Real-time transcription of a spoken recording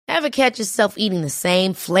Ever catch yourself eating the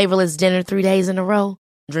same flavorless dinner 3 days in a row?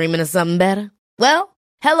 Dreaming of something better? Well,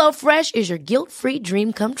 HelloFresh is your guilt-free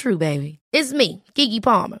dream come true, baby. It's me, Keke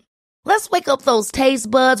Palmer. Let's wake up those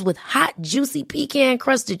taste buds with hot, juicy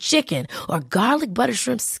pecan-crusted chicken or garlic butter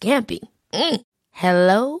shrimp scampi.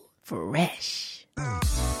 Hello Fresh.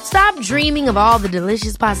 Stop dreaming of all the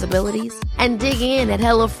delicious possibilities and dig in at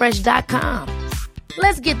HelloFresh.com.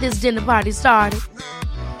 Let's get this dinner party started.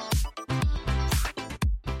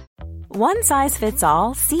 One size fits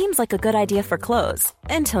all seems like a good idea for clothes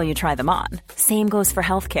until you try them on. Same goes for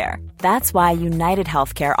healthcare. That's why United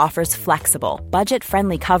Healthcare offers flexible,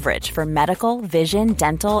 budget-friendly coverage for medical, vision,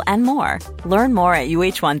 dental, and more. Learn more at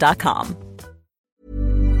uh1.com.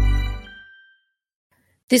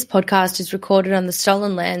 This podcast is recorded on the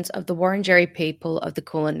stolen lands of the Wurundjeri people of the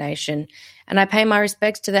Kulin Nation, and I pay my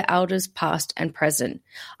respects to their elders past and present.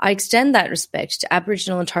 I extend that respect to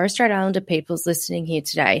Aboriginal and Torres Strait Islander peoples listening here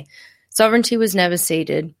today. Sovereignty was never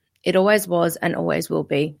ceded. It always was and always will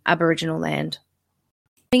be Aboriginal land.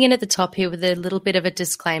 Coming in at the top here with a little bit of a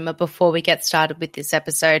disclaimer before we get started with this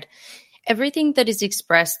episode. Everything that is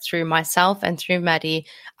expressed through myself and through Maddie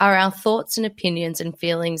are our thoughts and opinions and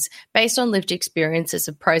feelings based on lived experiences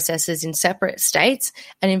of processes in separate states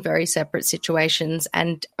and in very separate situations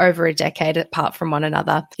and over a decade apart from one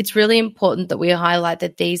another. It's really important that we highlight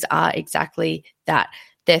that these are exactly that.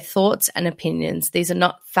 They're thoughts and opinions. These are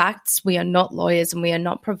not facts. We are not lawyers and we are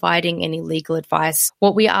not providing any legal advice.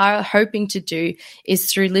 What we are hoping to do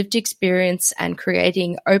is through lived experience and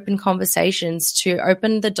creating open conversations to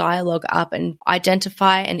open the dialogue up and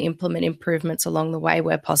identify and implement improvements along the way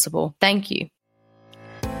where possible. Thank you.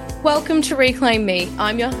 Welcome to Reclaim Me.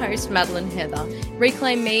 I'm your host, Madeline Heather.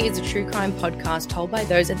 Reclaim Me is a true crime podcast told by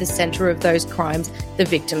those at the centre of those crimes, the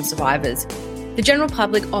victim survivors. The general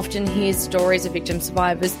public often hears stories of victim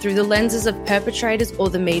survivors through the lenses of perpetrators or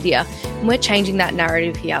the media, and we're changing that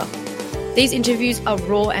narrative here. These interviews are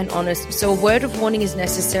raw and honest, so a word of warning is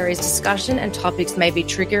necessary as discussion and topics may be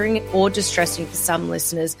triggering or distressing for some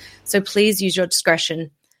listeners, so please use your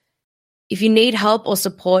discretion. If you need help or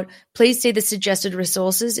support, please see the suggested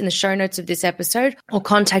resources in the show notes of this episode or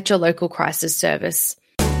contact your local crisis service.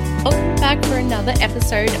 Welcome back for another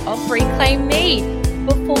episode of Reclaim Me.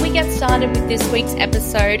 Before we get started with this week's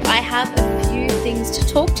episode, I have a few things to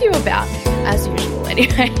talk to you about, as usual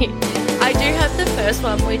anyway. I do have the first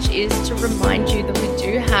one, which is to remind you that we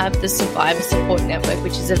do have the Survivor Support Network,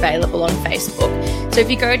 which is available on Facebook. So if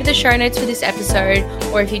you go to the show notes for this episode,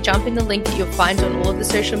 or if you jump in the link that you'll find on all of the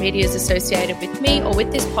social medias associated with me or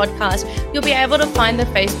with this podcast, you'll be able to find the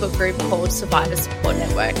Facebook group called Survivor Support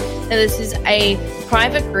Network. Now, this is a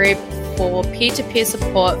private group for peer-to-peer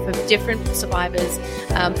support for different survivors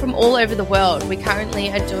from all over the world. We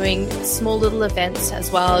currently are doing small little events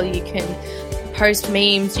as well. You can post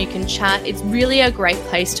memes, you can chat. It's really a great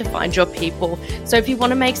place to find your people. So if you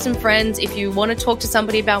want to make some friends, if you want to talk to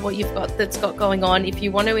somebody about what you've got that's got going on, if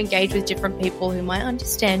you want to engage with different people who might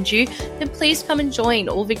understand you, then please come and join.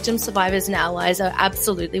 All victim survivors and allies are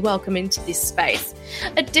absolutely welcome into this space.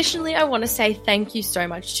 Additionally, I want to say thank you so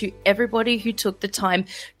much to everybody who took the time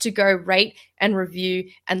to go rate and review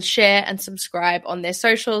and share and subscribe on their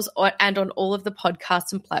socials and on all of the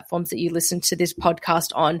podcasts and platforms that you listen to this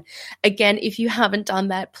podcast on. Again, if you haven't done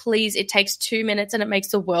that, please, it takes 2 minutes and it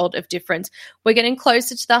makes a world of difference. We're getting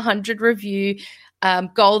closer to the 100 review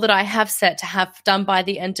goal that I have set to have done by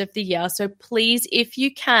the end of the year. So please, if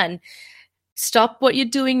you can, stop what you're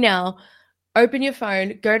doing now. Open your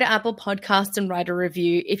phone, go to Apple Podcasts and write a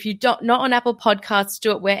review. If you don't, not on Apple Podcasts,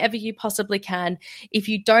 do it wherever you possibly can. If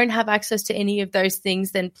you don't have access to any of those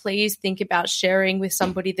things, then please think about sharing with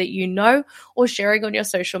somebody that you know or sharing on your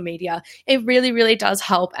social media. It really, really does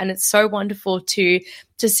help. And it's so wonderful to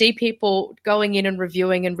see people going in and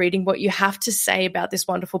reviewing and reading what you have to say about this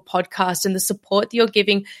wonderful podcast and the support that you're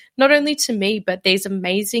giving, not only to me, but these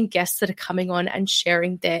amazing guests that are coming on and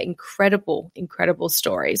sharing their incredible, incredible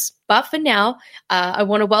stories. But for now, I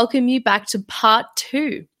want to welcome you back to part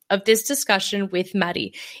 2 of this discussion with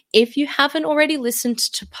Maddie. If you haven't already listened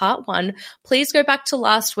to part 1, please go back to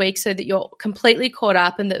last week so that you're completely caught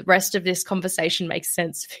up and the rest of this conversation makes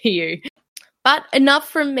sense for you. But enough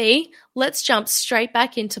from me. Let's jump straight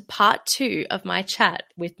back into part 2 of my chat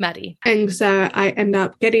with Maddie. And so I end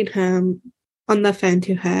up getting home on the phone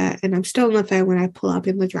to her, and I'm still on the phone when I pull up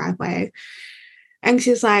in the driveway. And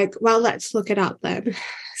she's like, well, let's look it up then.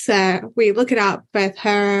 So we look it up, both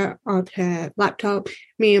her on her laptop,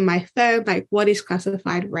 me on my phone, like what is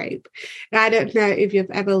classified rape? And I don't know if you've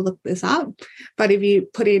ever looked this up, but if you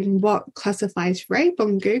put in what classifies rape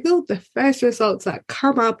on Google, the first results that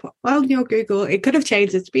come up on your Google, it could have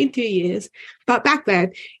changed, it's been 2 years, but back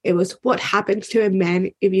then it was what happens to a man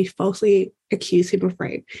if you falsely accuse him of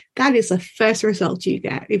rape. That is the first result you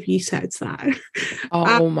get if you search that.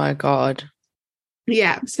 Oh my God.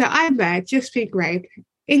 Yeah, so I'm there just being raped,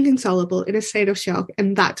 inconsolable, in a state of shock,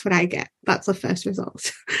 and that's what I get. That's the first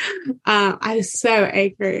result. I was so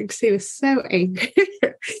angry. She was so angry.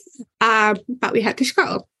 But we had to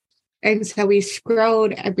scroll. And so we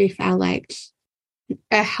scrolled and we found like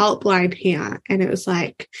a helpline here, and it was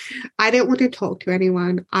like, I don't want to talk to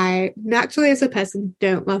anyone. I naturally as a person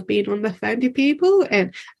don't love being on the phone to people,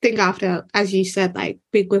 and I think after, as you said, like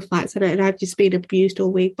being with Flight Centre, and I've just been abused all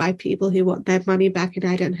week by people who want their money back and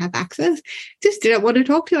I don't have access, just didn't want to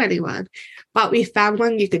talk to anyone. But we found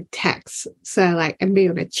one you could text, so like, and be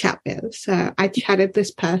on a chat with. So I chatted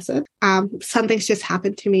this person. Something's just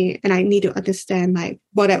happened to me and I need to understand like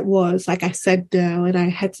what it was. Like I said no,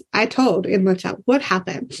 and I told in the chat what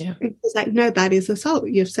happened. Yeah. And she's like, no, that is assault.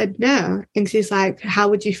 You've said no. And she's like, how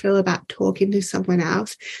would you feel about talking to someone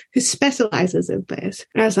else who specializes in this?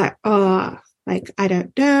 And I was like, oh, like, I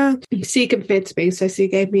don't know. She convinced me. So she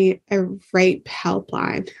gave me a rape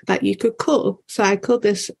helpline that you could call. So I called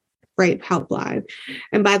this rape helpline.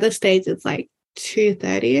 And by this stage, it's like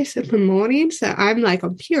 2:30ish in the morning. So I'm like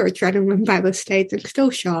on pure adrenaline by the stage and still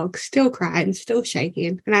shocked, still crying, still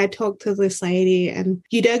shaking. And I talked to this lady, and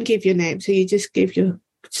you don't give your name, so you just give your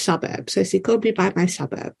suburb. So she called me by my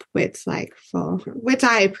suburb, which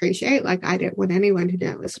I appreciate. Like, I didn't want anyone to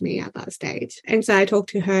know it was me at that stage. And so I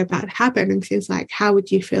talked to her about what happened, and she's like, how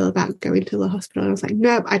would you feel about going to the hospital? And I was like,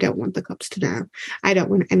 no, I don't want the cops to know. I don't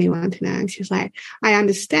want anyone to know. And she's like, I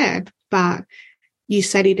understand, but you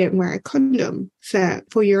said you didn't wear a condom. So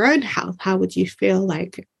for your own health, how would you feel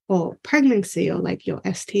like, or pregnancy, or like your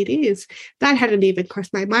STDs? That hadn't even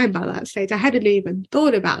crossed my mind by that stage. I hadn't even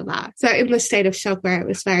thought about that. So in the state of shock where it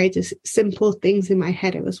was very just simple things in my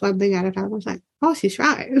head, it was one thing at a time. I was like, oh, she's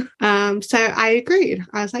right. So I agreed.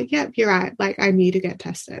 I was like, yep, you're right. Like, I need to get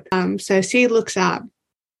tested. So she looks up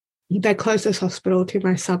the closest hospital to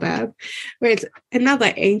my suburb, where it's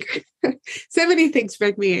another angry. So many things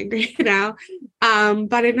make me angry now.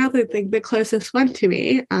 But another thing, the closest one to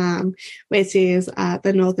me, which is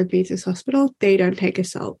the Northern Beaches Hospital, they don't take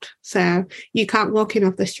assault. So you can't walk in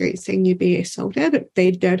off the street saying you'd be assaulted. They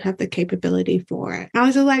don't have the capability for it. I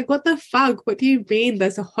was like, what the fuck? What do you mean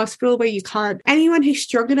there's a hospital where you can't, anyone who's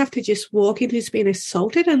strong enough to just walk in who's been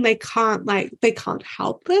assaulted and they can't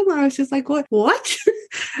help them? I was just like, what?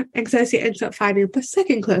 And so she ends up finding the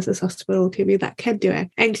second closest hospital to me that can do it.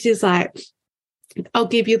 And she's like, I'll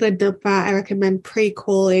give you the number. I recommend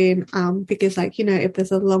pre-calling because, like, you know, if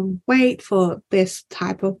there's a long wait for this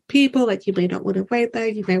type of people, like, you may not want to wait there.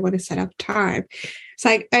 You may want to set up time. It's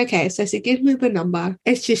like, okay, so she gives me the number.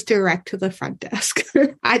 It's just direct to the front desk.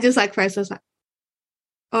 I just like first I was like,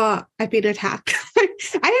 oh, I've been attacked.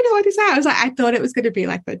 I didn't know what to say. I was like, I thought it was going to be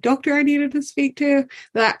like the doctor I needed to speak to.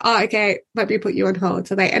 They're like, oh, okay, let me put you on hold.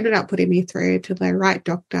 So they ended up putting me through to the right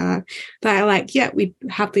doctor. They're like, yeah, we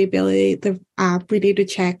have the ability, we need to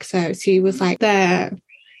check. So she was like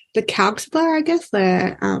the counselor, I guess,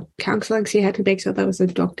 the counseling, she had to make sure there was a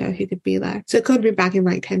doctor who could be there. So it called me back in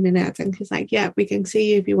like 10 minutes and she's like, yeah, we can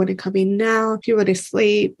see you if you want to come in now, if you want to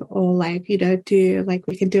sleep, or like, you know,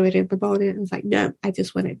 we can do it in the morning. I was like, no, I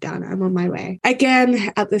just want it done. I'm on my way.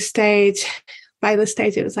 Again, by the stage,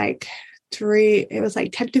 it was like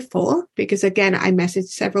 10 to 4, because again, I messaged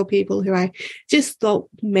several people who I just thought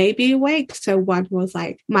may be awake. So one was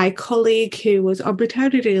like my colleague who was on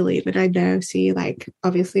maternity leave, and I know she like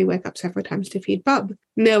obviously woke up several times to feed Bob.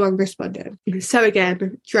 No one responded. So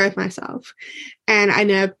again, drove myself. And I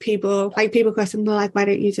know people question, they're like, why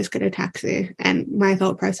don't you just get a taxi? And my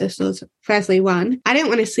thought process was, firstly, one, I didn't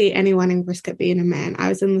want to see anyone in risk of being a man. I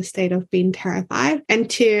was in the state of being terrified. And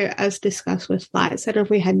two, as discussed with Flight Centre,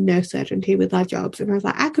 we had no certainty with our jobs. And I was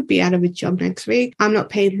like, I could be out of a job next week. I'm not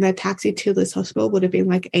paying the taxi to this hospital, would have been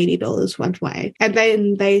like $80 one way. And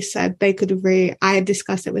then they said they could I had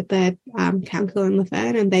discussed it with their counsellor on the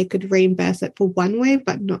phone, and they could reimburse it for one way,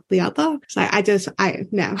 but not the other. So I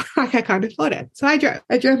can't afford it. So I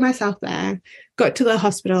drove myself there, got to the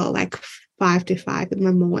hospital like 5 to 5 in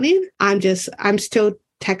the morning. I'm still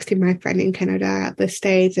texting my friend in Canada at this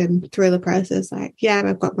stage, and through the process, like, yeah,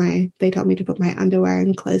 they told me to put my underwear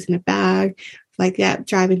and clothes in a bag. Like, yeah,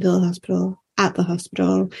 driving to the hospital, at the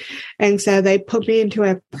hospital. And so they put me into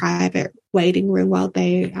a private waiting room while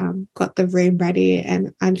they got the room ready,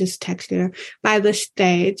 and I'm just texting her. By this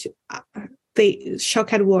stage, the shock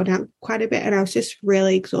had worn out quite a bit, and I was just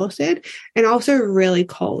really exhausted and also really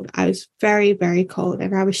cold. I was very, very cold,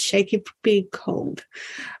 and I was shaking from being cold.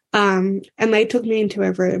 And they took me into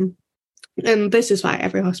a room. And this is why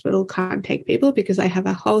every hospital can't take people, because I have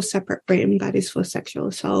a whole separate room that is for sexual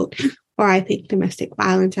assault, or I think domestic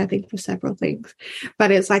violence, I think for several things.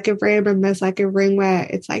 But it's like a room, and there's like a room where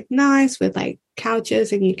it's like nice with like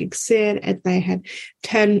couches and you can sit, and they had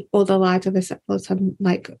turned all the lights on except for some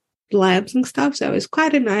like lamps and stuff. So it was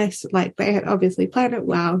quite a nice, like they had obviously planned it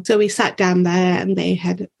well. So we sat down there, and they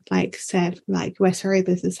had like said, like, we're sorry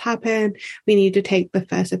this has happened. We need to take the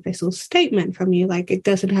first official statement from you. Like, it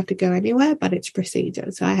doesn't have to go anywhere, but it's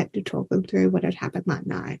procedure. So I had to talk them through what had happened that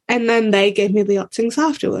night. And then they gave me the options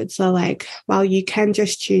afterwards. So like, well, you can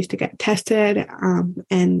just choose to get tested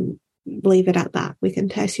and leave it at that. We can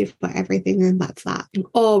test you for everything, and that's that.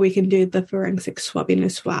 Or we can do the forensic swabbing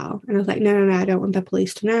as well. And I was like, no, I don't want the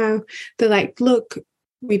police to know. They're like, look,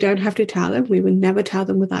 we don't have to tell them. We would never tell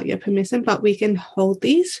them without your permission, but we can hold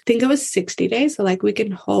these. I think it was 60 days. So like, we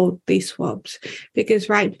can hold these swabs, because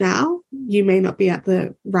right now you may not be at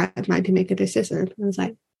the right mind to make a decision. I was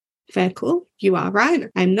like, fair, cool. You are right.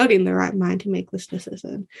 I'm not in the right mind to make this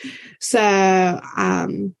decision. So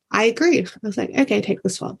I agreed. I was like, okay, take the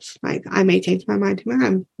swabs. Like, I may change my mind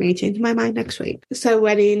tomorrow. I may change my mind next week. So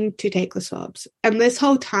went in to take the swabs. And this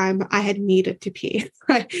whole time I had needed to pee.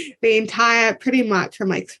 The entire, pretty much from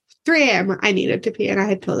like 3 a.m. I needed to pee, and I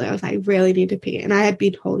had told her, I was like, I really need to pee. And I had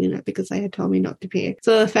been holding it because they had told me not to pee.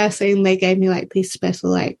 So the first thing they gave me, like, these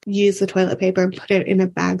special, like, use the toilet paper and put it in a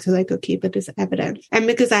bag so they could keep it as evidence. And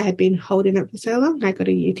because I had been holding it for so long, I got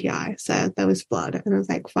a UTI. So there was blood. And I was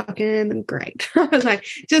like, fucking great. I was like,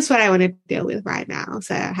 just what I want to deal with right now.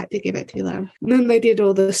 So I had to give it to them. And then they did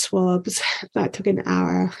all the swabs. That took an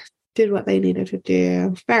hour. Did what they needed to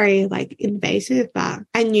do. Very like invasive, but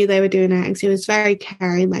I knew they were doing it, and she was very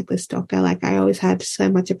caring, like this doctor. Like, I always had so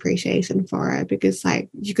much appreciation for her, because like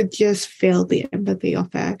you could just feel the empathy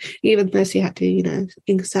of her, even though she had to, you know,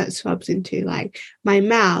 insert swabs into like my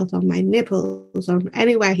mouth, on my nipples, on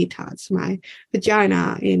anywhere he touched, my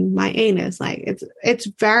vagina, in my anus. Like, it's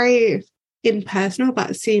very impersonal,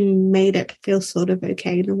 but she made it feel sort of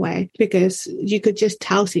okay in a way, because you could just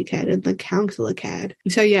tell she cared, and the counselor cared.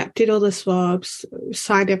 So yeah, did all the swabs,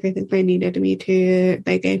 signed everything they needed me to.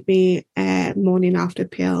 They gave me a morning after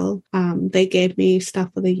pill. They gave me stuff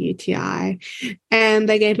for the UTI, and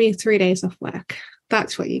they gave me 3 days off work.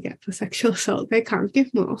 That's what you get for sexual assault. They can't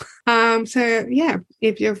give more. So yeah,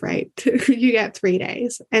 if you're raped, you get 3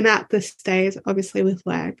 days. And at this stage, obviously with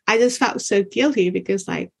work, I just felt so guilty, because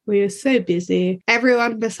like, we were so busy.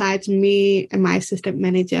 Everyone besides me and my assistant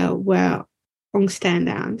manager were on stand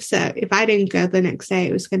down. So if I didn't go the next day,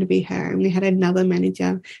 it was going to be her. And we had another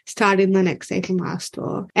manager starting the next day from our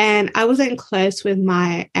store. And I wasn't close with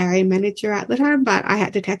my area manager at the time, but I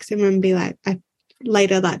had to text him and be like,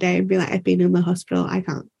 later that day and be like, I've been in the hospital, I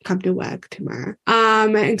can't come to work tomorrow.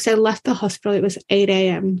 And so I left the hospital. It was 8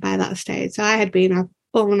 a.m. by that stage. So I had been up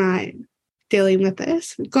all night dealing with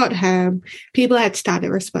this. Got home. People had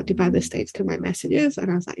started responding by this stage to my messages,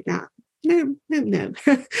 and I was like, no.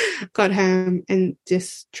 Got home and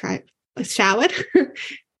just showered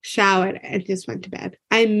and just went to bed.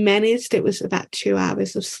 I managed, it was about 2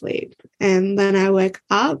 hours of sleep. And then I woke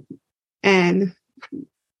up, and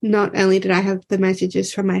not only did I have the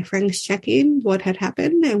messages from my friends checking what had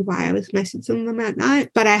happened and why I was messaging them at night,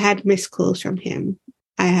 but I had missed calls from him.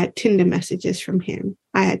 I had Tinder messages from him.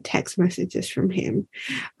 I had text messages from him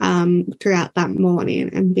throughout that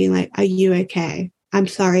morning, and being like, are you okay? I'm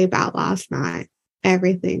sorry about last night,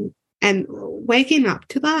 everything. And waking up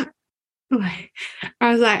to that,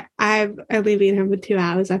 I was like, I've only been home for 2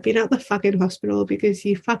 hours. I've been at the fucking hospital because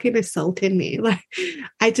you fucking assaulted me. Like,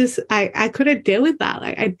 I couldn't deal with that.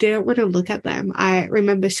 Like, I didn't want to look at them. I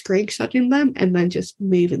remember screenshotting them and then just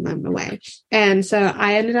moving them away. And so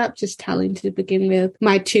I ended up just telling, to begin with,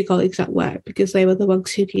 my 2 colleagues at work, because they were the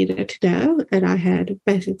ones who needed to know. And I had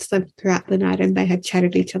messaged them throughout the night, and they had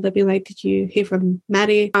chatted each other, be like, did you hear from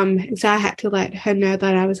Maddie? So I had to let her know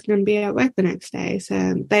that I was going to be at work the next day.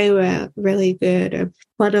 So they were really good.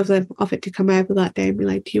 One of them offered to come over that day and be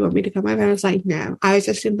like, do you want me to come over? And I was like, no. I was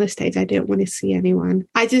just in the stage, I didn't want to see anyone.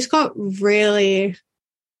 I just got really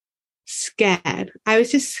scared. I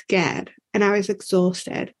was just scared. and I was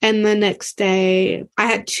exhausted. And the next day, I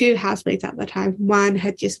had 2 housemates at the time. One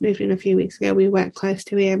had just moved in a few weeks ago. We weren't close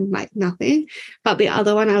to him, like nothing. But the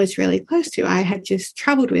other one I was really close to. I had just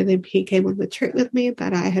traveled with him. He came on the trip with me,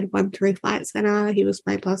 but I had won through Flight Centre. He was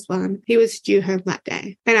my +1. He was due home that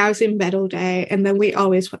day. And I was in bed all day. And then we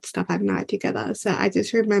always watched stuff at night together. So I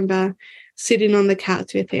just remember sitting on the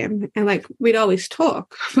couch with him, and like we'd always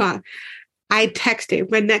talk, but I texted him.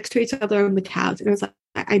 We're next to each other on the couch, and I was like,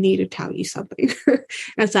 I need to tell you something. I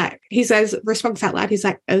was like, he says, responds out loud. He's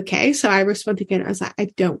like, okay. So I respond again. I was like, I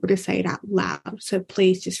don't want to say it out loud. So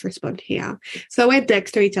please just respond here. So we're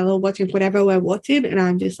next to each other watching whatever we're watching. And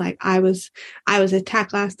I'm just like, I was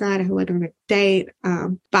attacked last night. I went on a date.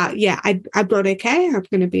 But yeah, I'm not okay. I'm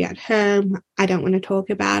going to be at home. I don't want to talk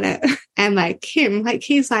about it. And like him, like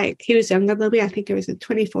he was younger than me. I think it was a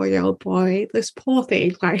 24-year-old boy. This poor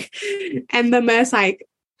thing, like, and the most like,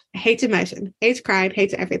 hates emotion, hates crying,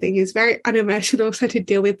 hates everything. He's very unemotional. So to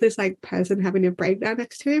deal with this like person having a breakdown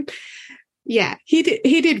next to him, yeah, he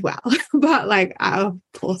did well. But like, oh,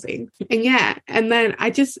 poor thing. And yeah, and then I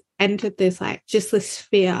just entered this like just this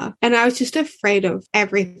fear, and I was just afraid of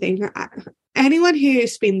everything. Anyone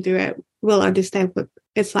who's been through it will understand what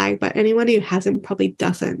it's like, but anyone who hasn't probably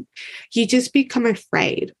doesn't. You just become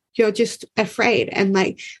afraid. You're just afraid. And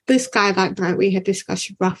like this guy that night, we had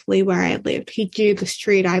discussed roughly where I lived. He knew the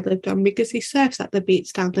street I lived on because he surfs at the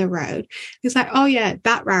beach down the road. He's like, oh yeah,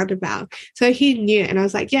 that roundabout. So he knew. And I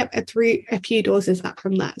was like, yep, a few doors is up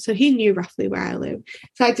from that. So he knew roughly where I lived.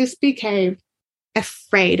 So I just became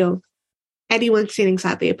afraid of anyone sitting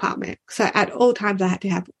inside the apartment. So at all times I had to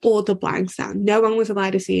have all the blinds down. No one was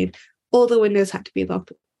allowed to see in. All the windows had to be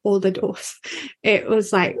locked. All the doors. It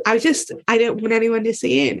was like, I didn't want anyone to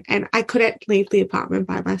see in, and I couldn't leave the apartment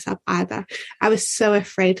by myself either. I was so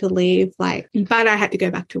afraid to leave, like, but I had to go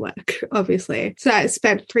back to work, obviously. So I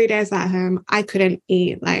spent 3 days at home. I couldn't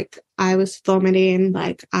eat, like, I was vomiting,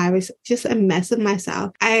 like, I was just a mess of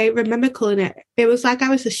myself. I remember calling it was like I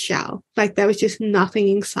was a shell, like there was just nothing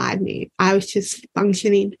inside me. I was just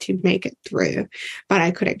functioning to make it through, but I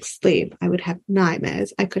couldn't sleep. I would have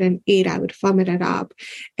nightmares. I couldn't eat. I would vomit it up.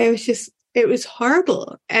 It was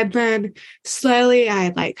horrible. And then slowly I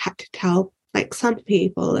like had to tell like some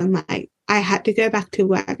people, and like I had to go back to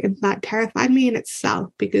work, and that terrified me in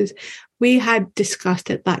itself because we had discussed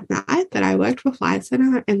it that night that I worked for Flight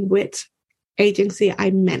Centre and which agency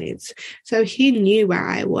I managed. So he knew where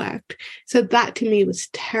I worked. So that to me was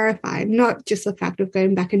terrifying, not just the fact of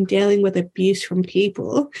going back and dealing with abuse from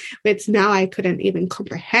people, which now I couldn't even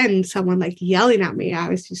comprehend someone like yelling at me. I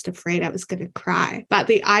was just afraid I was going to cry. But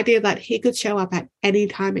the idea that he could show up at any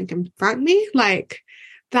time and confront me, like,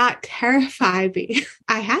 that terrified me.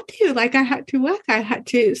 I had to work. I had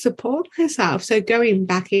to support myself. So going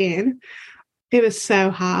back in, it was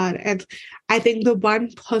so hard. And I think the one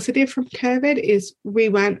positive from COVID is we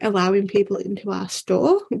weren't allowing people into our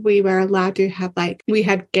store. We were allowed to have we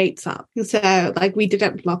had gates up. So we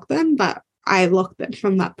didn't lock them, but I locked them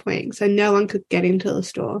from that point. So no one could get into the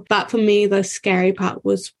store. But for me, the scary part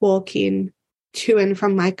was walking to and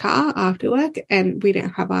from my car after work, and we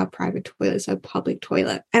didn't have our private toilet, so public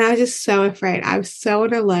toilet. And I was just so afraid. I was so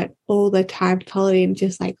on alert all the time, following,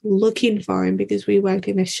 just looking for him, because we worked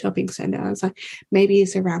in a shopping center. I was like, maybe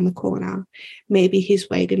he's around the corner. Maybe he's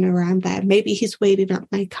waiting around there. Maybe he's waiting up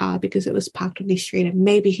my car because it was parked on the street, and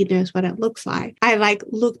maybe he knows what it looks like. I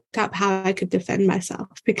looked up how I could defend myself,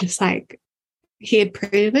 because he had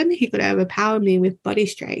proven he could overpower me with body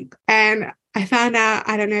strength. And I found out,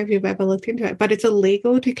 I don't know if you've ever looked into it, but it's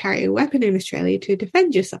illegal to carry a weapon in Australia to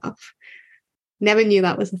defend yourself. Never knew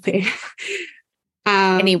that was a thing.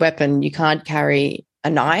 Any weapon. You can't carry a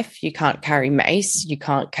knife. You can't carry mace. You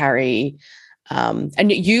can't carry...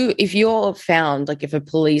 if you're found, if a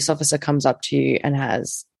police officer comes up to you and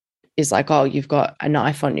is like, oh, you've got a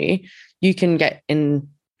knife on you, you can get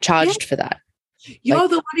charged for that. You're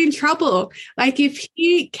the one in trouble. If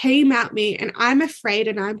he came at me and I'm afraid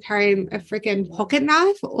and I'm carrying a freaking pocket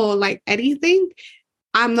knife or anything,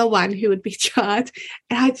 I'm the one who would be charged.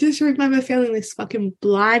 And I just remember feeling this fucking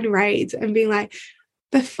blind rage and being like,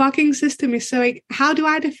 the fucking system is so... how do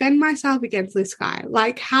I defend myself against this guy?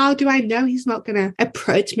 How do I know he's not going to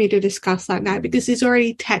approach me to discuss that now? Because he's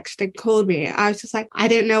already texted and called me. I was just I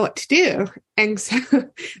didn't know what to do. And so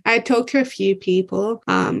I talked to a few people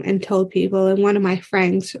and told people. And one of my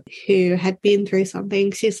friends who had been through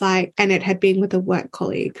something, she's and it had been with a work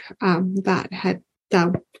colleague that had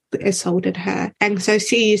assaulted her. And so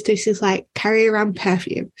she's carry around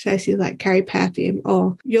perfume. So she's carry perfume,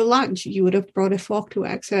 or your lunch, you would have brought a fork to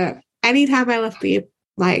work. So anytime I left the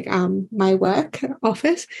my work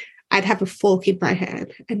office, I'd have a fork in my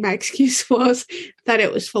hand. And my excuse was that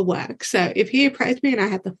it was for work. So if he approached me and I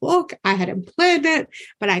had the fork, I hadn't planned it,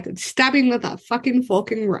 but I could stab him with that fucking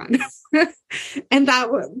fork and run. And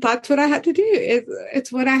that's what I had to do.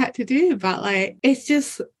 It's what I had to do. But like, it's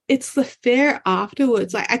the fear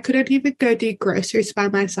afterwards. Like, I couldn't even go do groceries by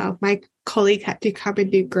myself. My colleague had to come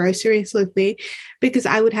and do groceries with me because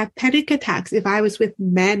I would have panic attacks if I was with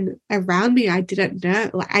men around me I didn't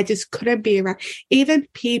know. Like, I just couldn't be around. Even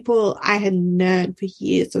people I had known for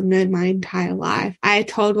years or known my entire life. I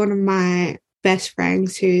told one of my best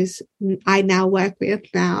friends who's I now work with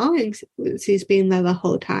now, and she's been there the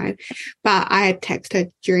whole time. But I had texted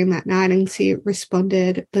her during that night and she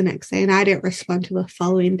responded the next day, and I didn't respond till the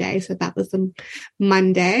following day. So that was the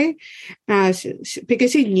Monday,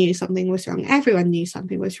 because she knew something was wrong. Everyone knew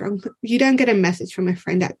something was wrong. You don't get a message from a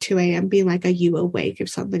friend at 2 a.m. being like, are you awake if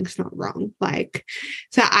something's not wrong? Like,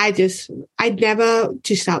 so I never,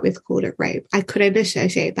 to start with, called it rape. I couldn't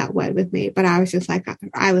associate that word with me, but I was just like,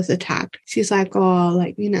 I was attacked. She's like, oh,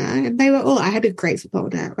 like, you know, and they were all, I had a great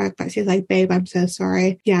support network, but she's like, babe, I'm so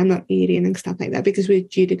sorry. Yeah, I'm not eating and stuff like that because we were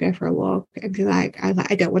due to go for a walk. And she's like, I was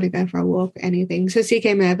like, I don't want to go for a walk or anything. So she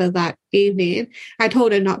came over that evening. I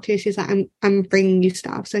told her not to. She's like, I'm bringing you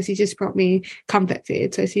stuff. So she just brought me comfort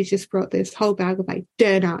food. So she just brought this whole bag of like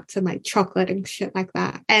donuts and like chocolate and shit like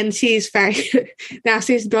that. And she's very, now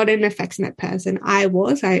she's not an affectionate person.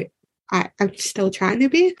 I'm still trying to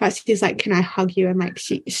be, but she's like, can I hug you? And like,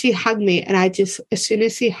 she hugged me. And as soon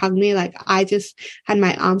as she hugged me, like, I just had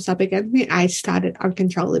my arms up against me. I started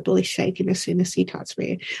uncontrollably shaking as soon as she touched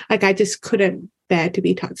me. Like, I just couldn't bear to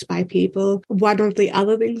be touched by people. One of the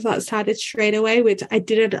other things that started straight away, which I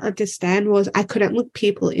didn't understand, was I couldn't look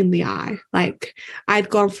people in the eye. Like, I'd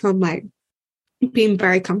gone from like being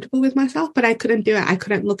very comfortable with myself, but I couldn't do it. I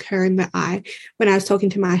couldn't look her in the eye. When I was talking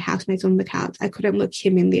to my housemates on the couch, I couldn't look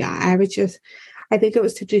him in the eye. I think it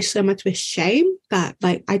was to do so much with shame that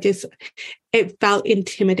like, it felt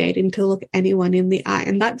intimidating to look anyone in the eye.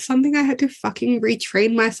 And that's something I had to fucking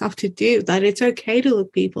retrain myself to do, that it's okay to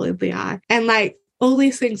look people in the eye. And like, all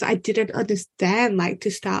these things I didn't understand, like,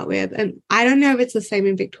 to start with. And I don't know if it's the same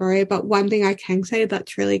in Victoria, but one thing I can say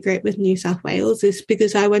that's really great with New South Wales is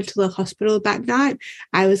because I went to the hospital that night,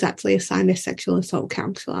 I was actually assigned a sexual assault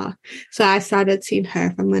counsellor. So I started seeing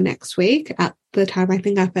her from the next week. At the time, I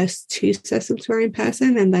think our first 2 sessions were in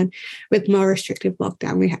person, and then with more restrictive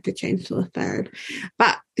lockdown, we had to change to the 3rd.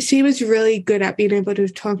 But she was really good at being able to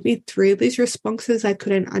talk me through these responses I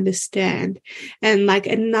couldn't understand. And like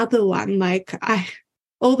another one, like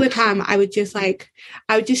all the time, I would just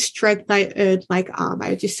stroke my arm. I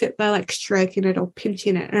would just sit there like stroking it or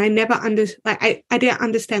pinching it. And I never I didn't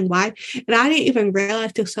understand why. And I didn't even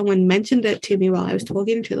realize till someone mentioned it to me while I was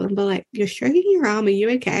talking to them. They're like, you're stroking your arm. Are you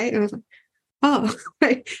okay? And I was like, oh,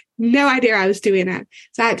 like, no idea I was doing it.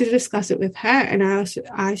 So I had to discuss it with her. And I was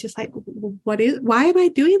just like, why am I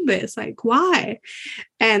doing this? Like, why?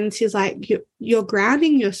 And she's like, you're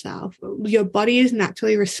grounding yourself. Your body is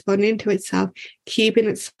naturally responding to itself, keeping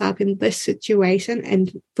itself in this situation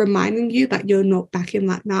and reminding you that you're not back in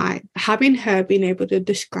that night. Having her being able to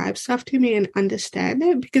describe stuff to me and understand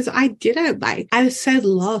it, because I didn't, like, I was so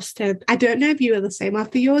lost. And I don't know if you were the same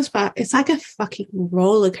after yours, but it's like a fucking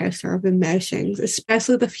roller coaster of emotions,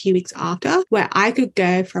 especially the few weeks after, where I could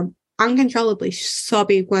go from uncontrollably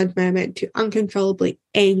sobbing one moment to uncontrollably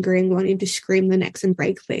angry, wanting to scream the next and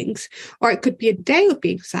break things. Or it could be a day of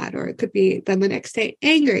being sad, or it could be then the next day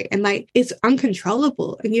angry. And like, it's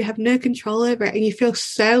uncontrollable and you have no control over it. And you feel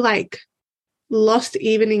so like lost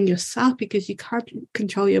even in yourself because you can't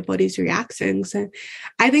control your body's reactions. And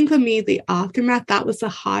I think for me, the aftermath, that was the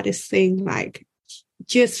hardest thing, like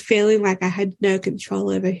just feeling like I had no control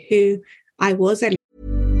over who I was. And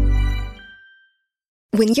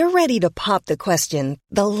when you're ready to pop the question,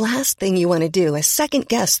 the last thing you want to do is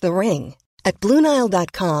second-guess the ring. At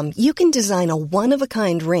BlueNile.com, you can design a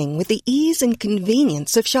one-of-a-kind ring with the ease and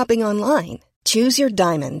convenience of shopping online. Choose your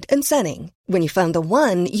diamond and setting. When you find the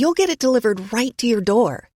one, you'll get it delivered right to your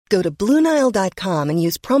door. Go to BlueNile.com and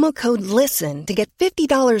use promo code LISTEN to get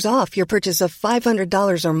 $50 off your purchase of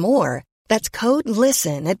 $500 or more. That's code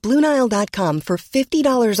LISTEN at BlueNile.com for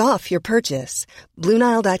 $50 off your purchase.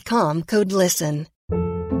 BlueNile.com, code LISTEN.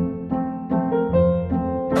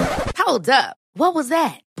 Hold up. What was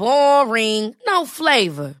that? Boring. No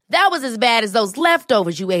flavor. That was as bad as those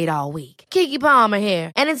leftovers you ate all week. Keke Palmer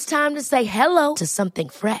here. And it's time to say hello to something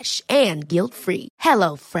fresh and guilt-free.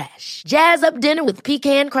 Hello Fresh. Jazz up dinner with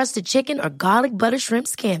pecan-crusted chicken or garlic butter shrimp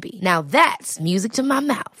scampi. Now that's music to my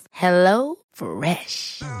mouth. Hello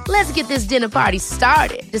Fresh. Let's get this dinner party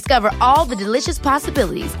started. Discover all the delicious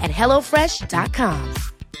possibilities at HelloFresh.com.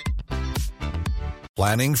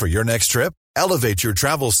 Planning for your next trip? Elevate your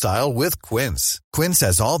travel style with Quince. Quince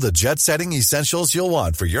has all the jet-setting essentials you'll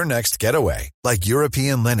want for your next getaway, like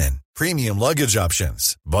European linen, premium luggage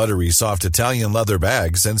options, buttery soft Italian leather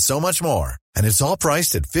bags, and so much more. And it's all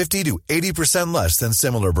priced at 50 to 80% less than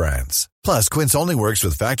similar brands. Plus, Quince only works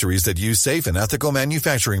with factories that use safe and ethical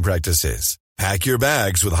manufacturing practices. Pack your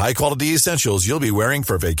bags with high-quality essentials you'll be wearing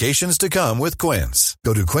for vacations to come with Quince.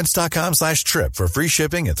 Go to quince.com/trip for free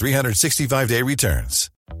shipping and 365-day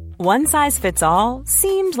returns. One size fits all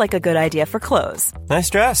seemed like a good idea for clothes.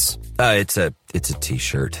 Nice dress. It's a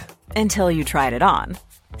t-shirt. Until you tried it on.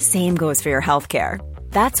 Same goes for your healthcare.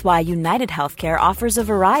 That's why United Healthcare offers a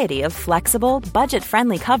variety of flexible,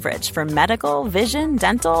 budget-friendly coverage for medical, vision,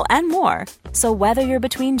 dental, and more. So whether you're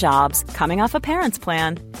between jobs, coming off a parent's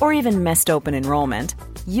plan, or even missed open enrollment,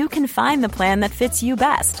 you can find the plan that fits you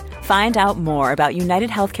best. Find out more about United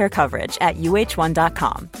Healthcare coverage at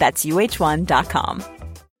uh1.com. That's uh1.com.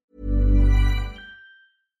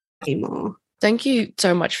 Anymore. Thank you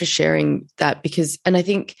so much for sharing that and I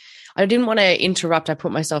think I didn't want to interrupt. I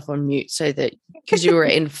put myself on mute so that because you were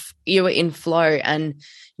in flow, and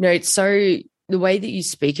it's so the way that you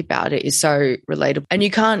speak about it is so relatable, and you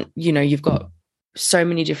can't, you've got so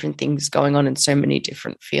many different things going on and so many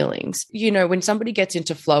different feelings. When somebody gets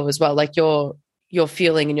into flow as well, like you're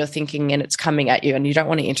feeling and you're thinking and it's coming at you, and you don't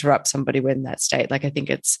want to interrupt somebody when in that state. Like, I think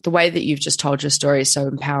it's the way that you've just told your story is so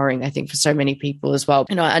empowering, I think, for so many people as well.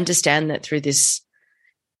 I understand that through this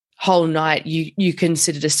whole night, you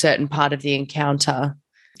considered a certain part of the encounter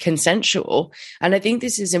consensual. And I think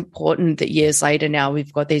this is important that years later now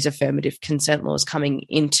we've got these affirmative consent laws coming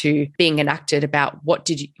into being enacted about what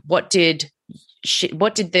did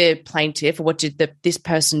the plaintiff or what did this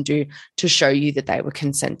person do to show you that they were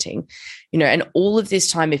consenting? And all of this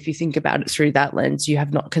time, if you think about it through that lens, you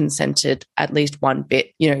have not consented at least one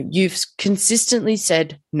bit. You've consistently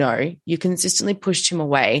said no, you consistently pushed him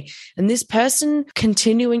away, and this person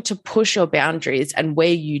continuing to push your boundaries and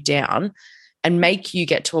wear you down and make you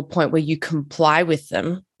get to a point where you comply with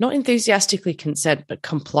them, not enthusiastically consent, but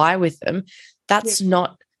comply with them, that's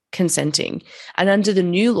not consenting. And under the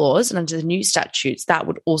new laws and under the new statutes, that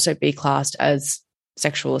would also be classed as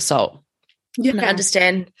sexual assault. Yeah. And I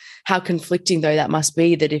understand how conflicting, though, that must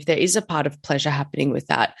be, that if there is a part of pleasure happening with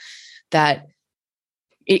that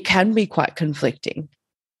it can be quite conflicting.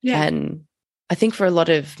 Yeah. And I think for a lot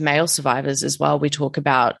of male survivors as well, we talk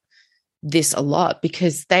about this a lot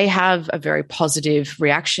because they have a very positive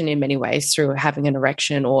reaction in many ways through having an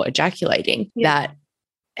erection or ejaculating. That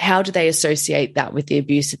how do they associate that with the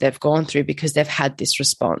abuse that they've gone through because they've had this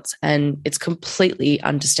response? And it's completely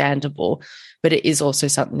understandable, but it is also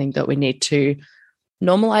something that we need to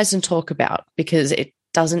normalize and talk about because it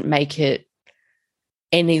doesn't make it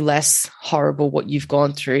any less horrible what you've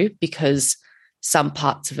gone through because some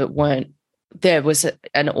parts of it weren't. There was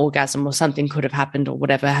an orgasm or something could have happened or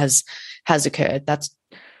whatever has occurred. That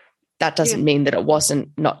doesn't mean that it wasn't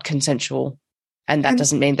not consensual, and that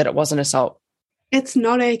doesn't mean that it wasn't assault. It's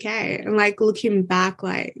not okay. And looking back,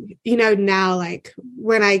 now,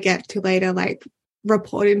 when I get to later,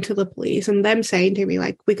 reporting to the police and them saying to me,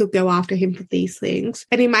 we could go after him for these things.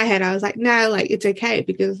 And in my head, I was like, no, it's okay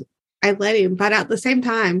because I let him. But at the same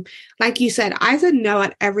time, like you said, I said no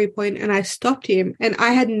at every point and I stopped him. And I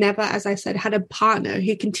had never, as I said, had a partner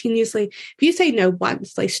who continuously, if you say no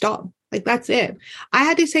once, they stop. That's it. I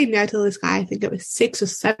had to say no to this guy, I think it was 6 or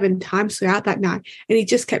 7 times throughout that night. And he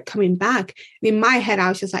just kept coming back. And in my head, I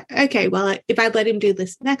was just like, okay, well, if I let him do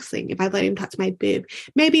this next thing, if I let him touch my boob,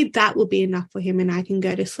 maybe that will be enough for him and I can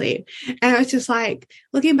go to sleep. And I was just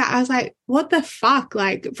looking back, I was like, what the fuck?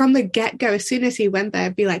 From the get-go, as soon as he went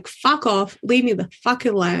there, be like, fuck off, leave me the fuck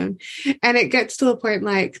alone. And it gets to a point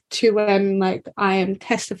to when I am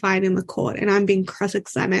testifying in the court and I'm being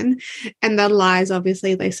cross-examined. And the lies,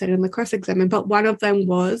 obviously, they said in the cross-examined, but one of them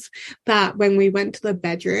was that when we went to the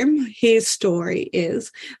bedroom, his story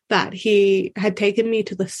is that he had taken me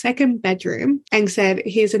to the second bedroom and said,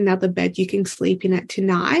 here's another bed, you can sleep in it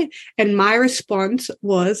tonight. And my response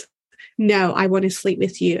was, no, I want to sleep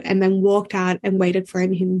with you, and then walked out and waited for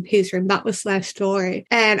him in his room. That was their story.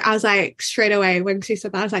 And I was like, straight away when she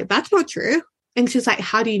said that, I was like, that's not true. And she's like,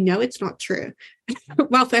 how do you know it's not true?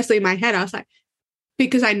 Well, firstly in my head, I was like,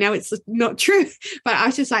 because I know it's not true. But I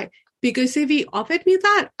was just like, because if he offered me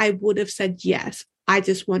that, I would have said yes. I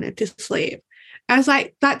just wanted to sleep. I was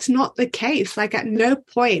like, that's not the case. At no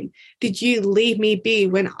point did you leave me be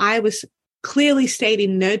when I was clearly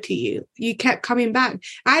stating no to you. You kept coming back.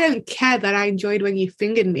 I don't care that I enjoyed when you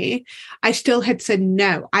fingered me. I still had said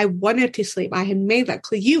no. I wanted to sleep. I had made that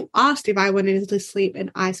clear. You asked if I wanted to sleep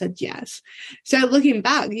and I said yes. So looking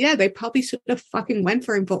back, yeah, they probably should have fucking went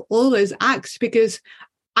for him for all those acts because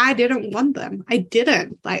I didn't want them. I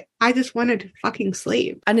didn't. Like, I just wanted to fucking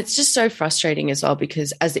sleep. And it's just so frustrating as well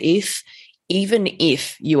because even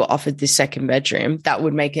if you were offered this second bedroom, that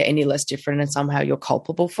would make it any less different and somehow you're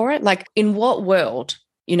culpable for it. Like, in what world,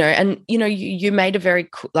 and, you made a very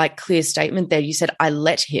clear statement there. You said, I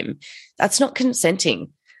let him. That's not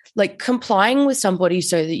consenting. Like, complying with somebody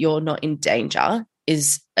so that you're not in danger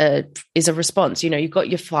is a response. You've got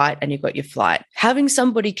your fight and you've got your flight. Having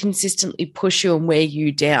somebody consistently push you and wear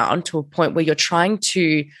you down to a point where you're trying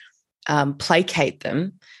to placate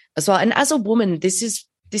them as well. And as a woman, this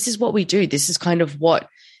is what we do. This is kind of what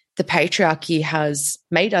the patriarchy has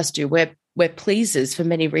made us do. We're pleasers for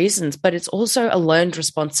many reasons, but it's also a learned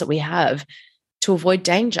response that we have to avoid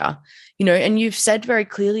danger. And you've said very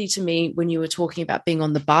clearly to me when you were talking about being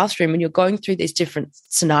on the bathroom and you're going through these different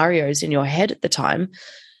scenarios in your head at the time,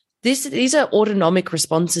 these are autonomic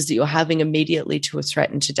responses that you're having immediately to a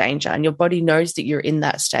threat and to danger, and your body knows that you're in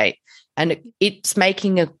that state, and it's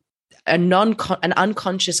making an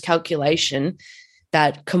unconscious calculation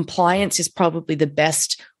that compliance is probably the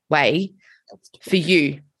best way for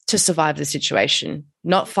you to survive the situation.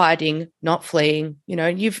 Not fighting, not fleeing.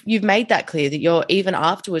 You've made that clear that you're, even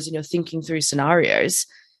afterwards and you're thinking through scenarios,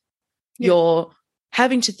 you're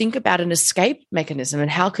having to think about an escape mechanism and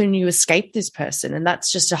how can you escape this person? And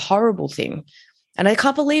that's just a horrible thing. And I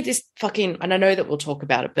can't believe this fucking, and I know that we'll talk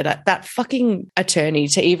about it, but that fucking attorney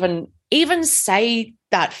to even say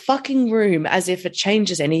that fucking room as if it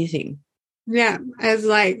changes anything. Yeah, as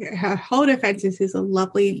like her whole defense is he's a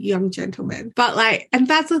lovely young gentleman. But and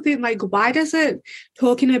that's the thing, why does it,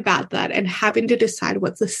 talking about that and having to decide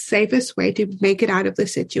what's the safest way to make it out of the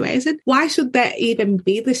situation, why should there even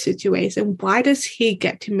be the situation? Why does he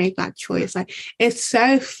get to make that choice? It's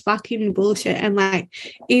so fucking bullshit. And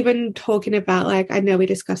even talking about, I know we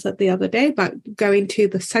discussed that the other day, but going to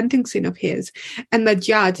the sentencing of his and the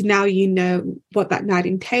judge, now you know what that night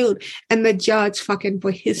entailed. And the judge fucking,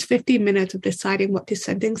 for his 50 minutes of deciding what to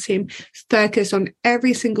sentence him, focused on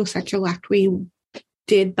every single sexual act we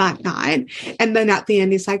did that night. And then at the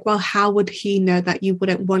end, it's like, well, how would he know that you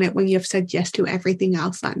wouldn't want it when you've said yes to everything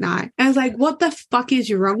else that night? And I was like, what the fuck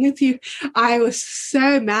is wrong with you? I was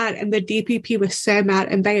so mad. And the DPP was so mad.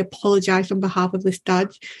 And they apologized on behalf of this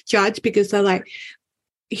judge because they're like,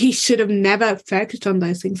 he should have never focused on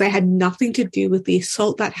those things. They had nothing to do with the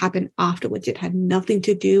assault that happened afterwards. It had nothing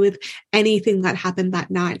to do with anything that happened that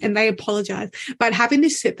night. And they apologized. But having to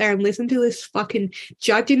sit there and listen to this fucking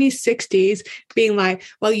judge in his 60s being like,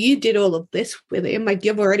 well, you did all of this with him.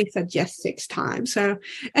 You've already said yes 6 times. So,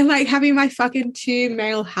 and having my fucking 2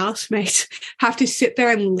 male housemates have to sit there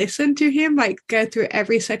and listen to him, go through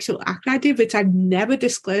every sexual act I did, which I've never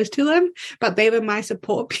disclosed to them, but they were my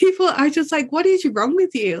support people. I was just like, what is wrong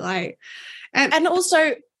with you? And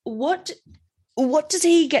also, what does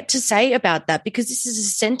he get to say about that? Because this is a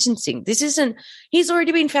sentencing. This isn't. He's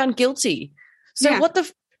already been found guilty. So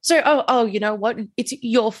So you know what? It's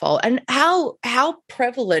your fault. And how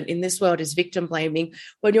prevalent in this world is victim blaming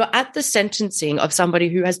when you're at the sentencing of somebody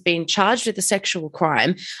who has been charged with a sexual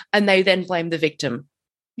crime and they then blame the victim?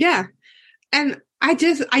 Yeah, and I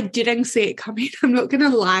didn't see it coming. I'm not going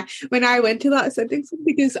to lie. When I went to that sentencing,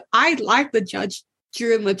 because I liked the judge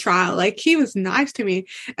during the trial, he was nice to me,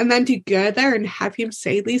 and then to go there and have him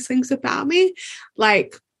say these things about me,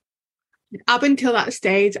 up until that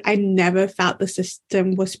stage, I never felt the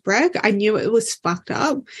system was broke. I knew it was fucked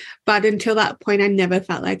up, but until that point, I never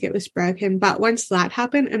felt like it was broken. But once that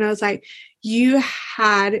happened, and I was like, you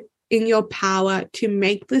had in your power to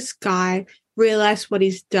make this guy realize what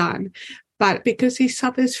he's done. But because he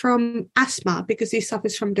suffers from asthma, because he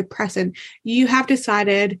suffers from depression, you have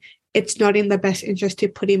decided it's not in the best interest to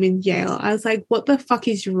put him in jail. I was like, what the fuck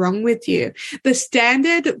is wrong with you? The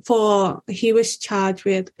standard he was charged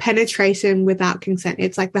with penetration without consent.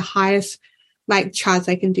 It's the highest charge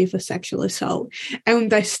they can do for sexual assault. And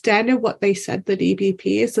the standard, what they said, the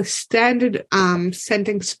DPP, is the standard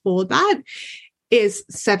sentence for that is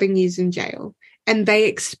 7 years in jail. And they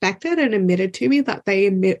expected and admitted to me that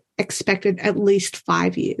they expected at least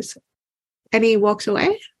 5 years. And he walks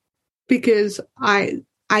away because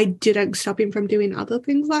I didn't stop him from doing other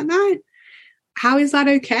things that night. How is that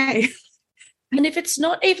okay? And if it's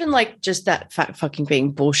not even just that fucking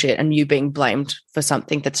being bullshit and you being blamed for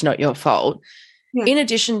something that's not your fault, in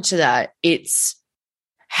addition to that, it's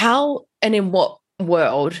how and in what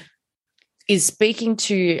world is speaking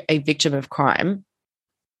to a victim of crime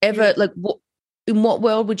ever, like, in what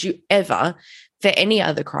world would you ever, for any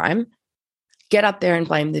other crime, get up there and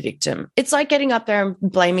blame the victim? It's like getting up there and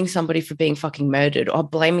blaming somebody for being fucking murdered or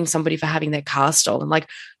blaming somebody for having their car stolen. Like,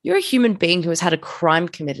 you're a human being who has had a crime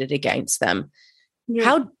committed against them. Yeah.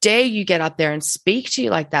 How dare you get up there and speak to you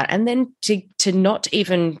like that? And then to not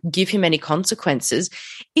even give him any consequences.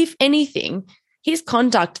 If anything, his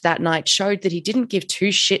conduct that night showed that he didn't give two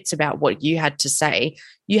shits about what you had to say.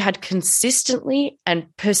 You had consistently and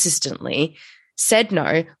persistently said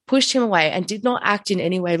no, pushed him away, and did not act in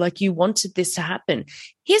any way like you wanted this to happen.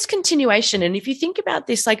 Here's continuation. And if you think about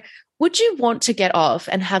this, like, would you want to get off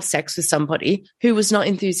and have sex with somebody who was not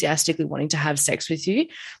enthusiastically wanting to have sex with you?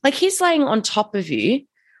 Like, he's laying on top of you,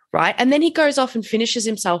 right? And then he goes off and finishes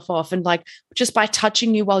himself off, and like, just by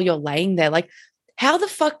touching you while you're laying there, like, how the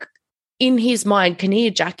fuck in his mind can he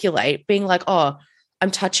ejaculate being like, oh, I'm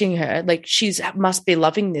touching her, like, she's must be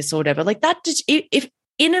loving this or whatever? Like, that just, if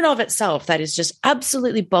in and of itself, that is just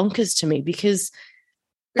absolutely bonkers to me, because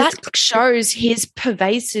that shows his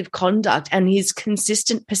pervasive conduct and his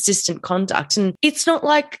consistent, persistent conduct. And it's not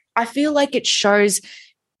like, I feel like it shows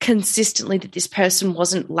consistently that this person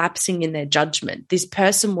wasn't lapsing in their judgment. This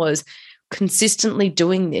person was consistently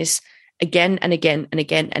doing this again and again and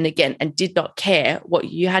again and again, and did not care what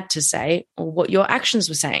you had to say or what your actions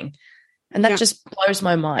were saying. And that just blows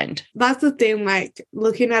my mind. That's the thing, like,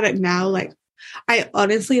 looking at it now, like, I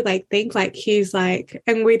honestly like think like he's like,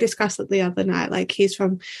 and we discussed it the other night, like, he's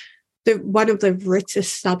from one of the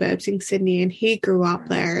richest suburbs in Sydney, and he grew up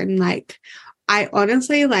there. And like, I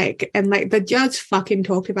honestly like, and like the judge fucking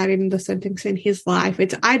talked about it in the sentence in his life.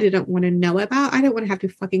 It's, I didn't want to know about. I don't want to have to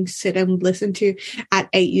fucking sit and listen to at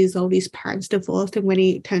 8 years old, his parents divorced. And when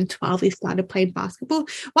he turned 12, he started playing basketball.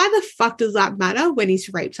 Why the fuck does that matter when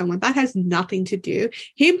he's raped someone? That has nothing to do.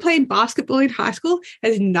 Him playing basketball in high school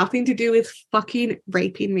has nothing to do with fucking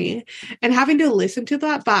raping me and having to listen to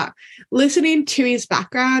that. But listening to his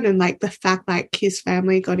background and like the fact like his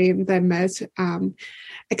family got him the most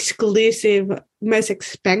exclusive, most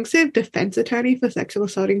expensive defense attorney for sexual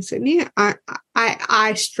assault in Sydney,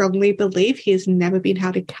 I strongly believe he has never been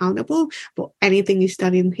held accountable for anything he's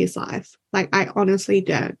done in his life. Like, I honestly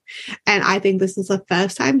don't. And I think this is the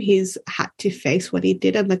first time he's had to face what he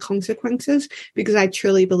did and the consequences, because I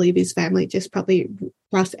truly believe his family just probably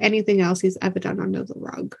brushed anything else he's ever done under the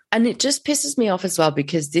rug. And it just pisses me off as well,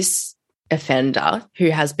 because this offender,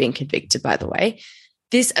 who has been convicted, by the way,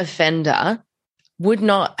 this offender would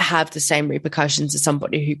not have the same repercussions as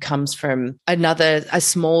somebody who comes from a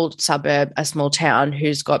small suburb, a small town,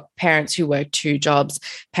 who's got parents who work 2 jobs,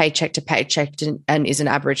 paycheck to paycheck, and is an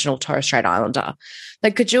Aboriginal Torres Strait Islander.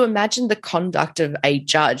 Like, could you imagine the conduct of a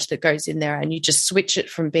judge that goes in there and you just switch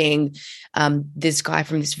it from being this guy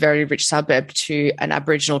from this very rich suburb to an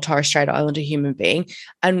Aboriginal Torres Strait Islander human being,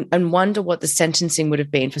 and wonder what the sentencing would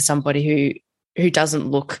have been for somebody who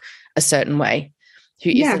doesn't look a certain way, who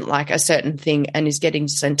isn't like a certain thing, and is getting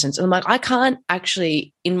sentenced. And I'm like, I can't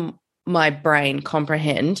actually in my brain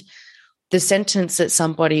comprehend the sentence that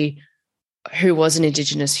somebody who was an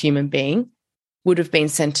Indigenous human being would have been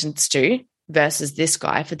sentenced to versus this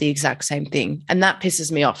guy for the exact same thing. And that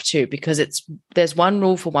pisses me off too, because there's one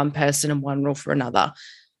rule for one person and one rule for another.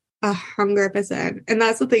 100%. And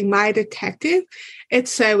that's the thing. My detective,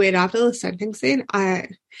 it's so weird. After the sentencing,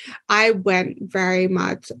 I went very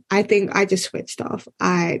much, I think I just switched off.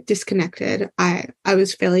 I disconnected. I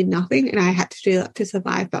was feeling nothing, and I had to do that to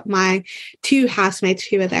survive. But my 2 housemates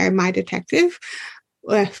who were there, and my detective,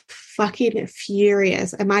 were fucking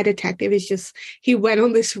furious. And my detective is just, he went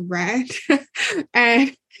on this rant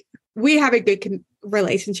and we have a good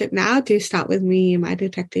relationship now. To start with, me and my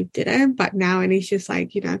detective didn't, but now, and he's just like,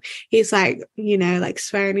 he's like, like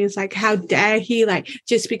swearing. He's like, how dare he, like,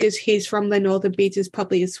 just because he's from the Northern Beaches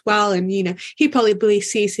probably as well, and he probably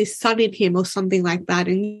sees his son in him or something like that,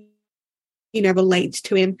 and relates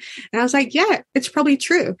to him. And I was like, yeah, it's probably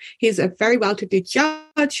true. He's a very well-to-do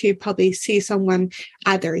judge who probably sees someone,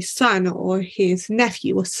 either his son or his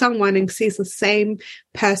nephew or someone, and sees the same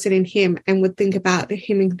person in him and would think about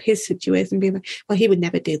him in his situation and be like, well, he would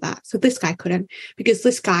never do that. So this guy couldn't, because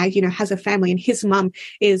this guy, has a family, and his mum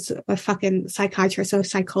is a fucking psychiatrist or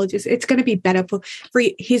psychologist. It's going to be better for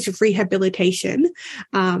his rehabilitation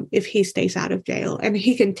if he stays out of jail. And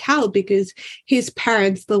he can tell because his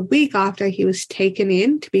parents, the week after he was taken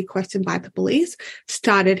in to be questioned by the police,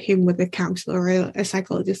 started him with a counselor or a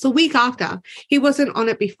psychologist. The week after. He wasn't on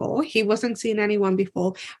it before. He wasn't seeing anyone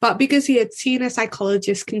before. But because he had seen a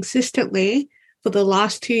psychologist consistently for the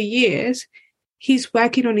last 2 years, he's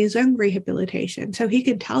working on his own rehabilitation. So he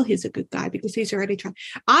can tell he's a good guy because he's already tried.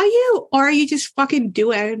 Are you? Or are you just fucking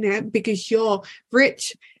doing it because your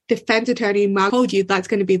rich defense attorney Mark told you that's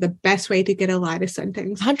going to be the best way to get a lighter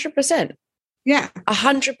sentence? 100%. Yeah.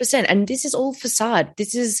 100%. And this is all facade.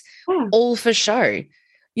 This is all for show.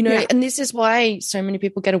 You know, and this is why so many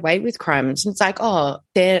people get away with crimes. And it's like, oh,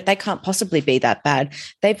 they can't possibly be that bad.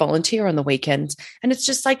 They volunteer on the weekends. And it's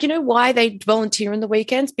just like, you know why they volunteer on the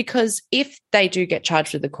weekends? Because if they do get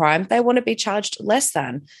charged with a crime, they want to be charged less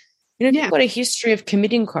than. You know, if you've got a history of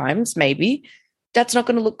committing crimes, maybe that's not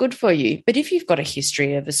going to look good for you. But if you've got a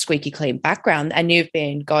history of a squeaky clean background and you've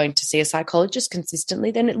been going to see a psychologist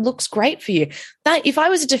consistently, then it looks great for you. That if I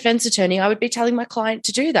was a defense attorney, I would be telling my client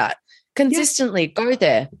to do that. Consistently go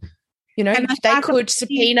there. You know, they could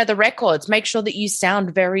subpoena the records, make sure that you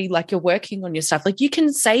sound very like you're working on your stuff. Like you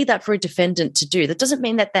can say that for a defendant to do. That doesn't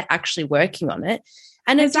mean that they're actually working on it.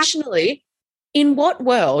 And additionally, in what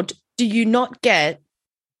world do you not get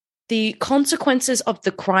the consequences of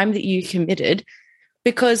the crime that you committed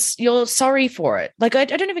because you're sorry for it? Like I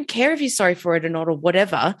don't even care if you're sorry for it or not or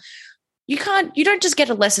whatever. You don't just get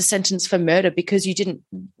a lesser sentence for murder because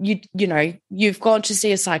you've gone to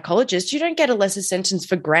see a psychologist. You don't get a lesser sentence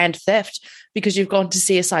for grand theft because you've gone to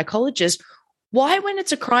see a psychologist. Why, when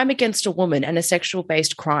it's a crime against a woman and a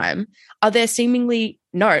sexual-based crime, are there seemingly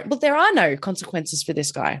there are no consequences for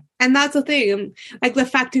this guy. And that's the thing. Like the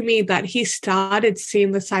fact to me that he started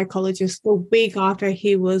seeing the psychologist a week after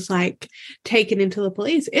he was like taken into the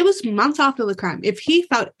police. It was months after the crime. If he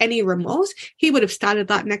felt any remorse, he would have started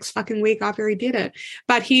that next fucking week after he did it.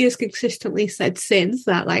 But he has consistently said since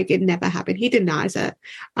that like it never happened. He denies it.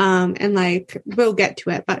 And like we'll get to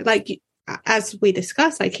it. But like as we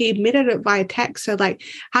discussed, like he admitted it via text. So like,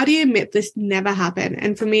 how do you admit this never happened?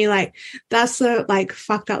 And for me, like, that's the like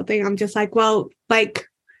fucked up thing. I'm just like, well, like,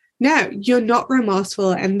 no, you're not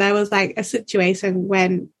remorseful. And there was like a situation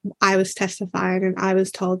when I was testifying and I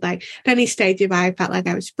was told like, at any stage, if I felt like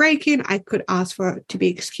I was breaking, I could ask for it to be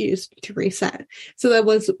excused to reset. So there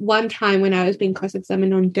was one time when I was being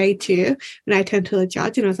cross-examined on day 2 and I turned to the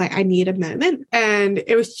judge and I was like, I need a moment. And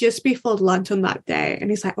it was just before lunch on that day.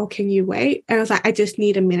 And he's like, oh, can you wait? And I was like, I just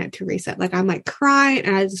need a minute to reset. Like I'm like crying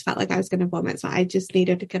and I just felt like I was going to vomit. So I just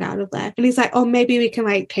needed to get out of there. And he's like, oh, maybe we can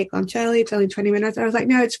like take lunch early. It's only 20 minutes. And I was like,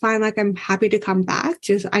 no, it's fine. Like I'm happy to come back.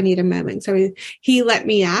 Just I need a moment. So he let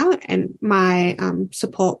me out, and my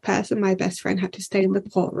support person, my best friend, had to stay in the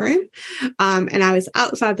courtroom. And I was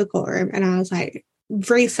outside the courtroom, and I was like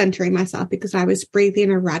recentering myself because I was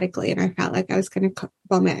breathing erratically and I felt like I was going to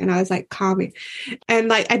vomit, and I was like calming. And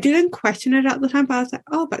like I didn't question it at the time, but I was like,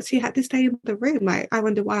 oh, but she had to stay in the room. Like I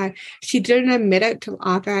wonder why. She didn't admit it till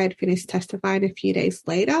after I had finished testifying a few days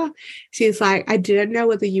later. She's like, I didn't know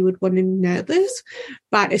whether you would want to know this,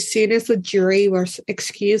 but as soon as the jury was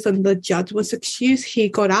excused and the judge was excused, he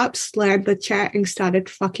got up, slammed the chair and started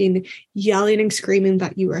fucking yelling and screaming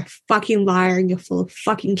that you were a fucking liar and you're full of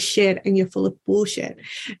fucking shit and you're full of bullshit.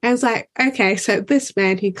 And I was like, okay, so this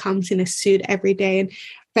man who comes in a suit every day and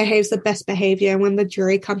behaves the best behavior, and when the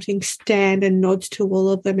jury comes in, stand and nods to all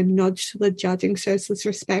of them and nods to the judge and shows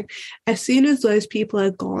disrespect. As soon as those people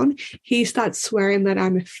are gone, he starts swearing that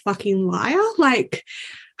I'm a fucking liar. Like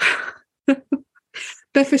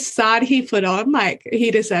the facade he put on, like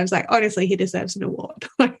he deserves, like honestly, he deserves an award.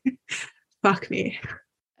 Like, fuck me.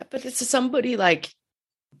 But it's somebody like,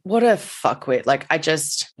 what a fuckwit. Like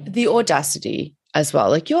the audacity as well.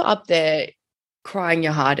 Like you're up there crying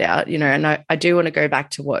your heart out, you know, and I do want to go back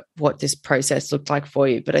to what this process looked like for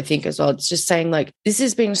you. But I think as well, it's just saying like, this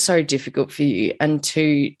has been so difficult for you, and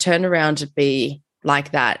to turn around and be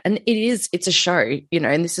like that. And it's a show, you know,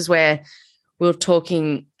 and this is where we were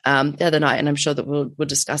talking the other night, and I'm sure that we'll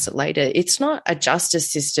discuss it later. It's not a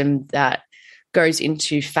justice system that goes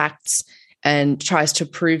into facts and tries to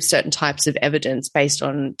prove certain types of evidence based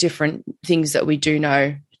on different things that we do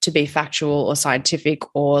know to be factual or scientific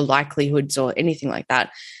or likelihoods or anything like that.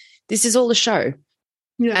 This is all a show.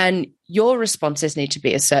 Yeah. And your responses need to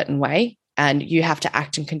be a certain way, and you have to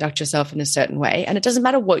act and conduct yourself in a certain way. And it doesn't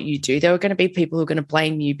matter what you do. There are going to be people who are going to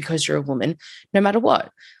blame you because you're a woman, no matter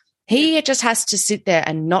what. He just has to sit there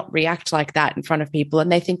and not react like that in front of people, and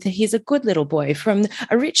they think that he's a good little boy from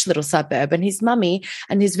a rich little suburb, and his mummy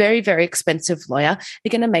and his very, very expensive lawyer are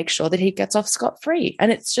going to make sure that he gets off scot-free. And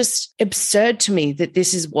it's just absurd to me that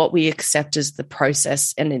this is what we accept as the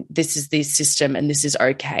process, and this is the system, and this is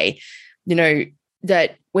okay. You know,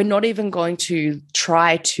 that we're not even going to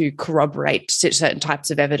try to corroborate certain types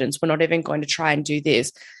of evidence. We're not even going to try and do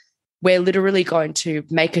this. We're literally going to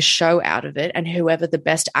make a show out of it, and whoever the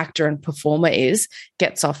best actor and performer is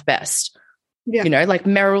gets off best. Yeah. You know, like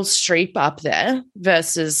Meryl Streep up there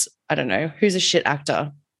versus, I don't know, who's a shit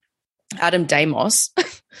actor? Adam Damos.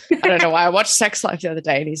 I don't know why I watched Sex Life the other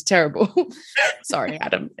day and he's terrible. Sorry,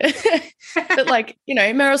 Adam. But like, you know,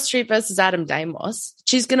 Meryl Streep versus Adam Damos,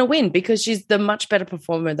 she's going to win because she's the much better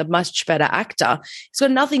performer, the much better actor. It's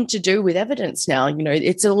got nothing to do with evidence now. You know,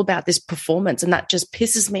 it's all about this performance, and that just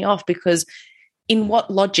pisses me off because in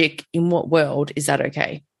what logic, in what world is that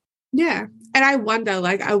okay? Yeah. And I wonder,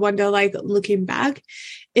 looking back,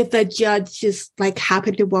 if the judge just like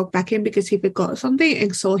happened to walk back in because he forgot something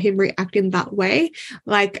and saw him reacting that way,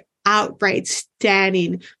 like outright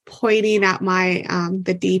standing, pointing at my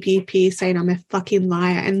the DPP saying I'm a fucking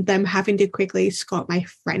liar, and them having to quickly escort my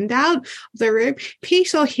friend out of the room. If he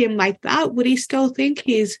saw him like that, would he still think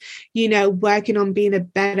he's, you know, working on being a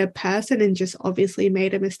better person and just obviously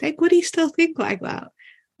made a mistake? Would he still think like that?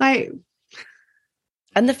 Like,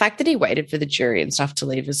 and the fact that he waited for the jury and stuff to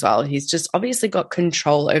leave as well, he's just obviously got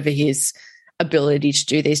control over his ability to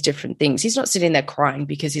do these different things. He's not sitting there crying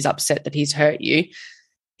because he's upset that he's hurt you.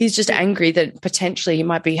 He's just angry that potentially he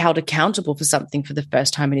might be held accountable for something for the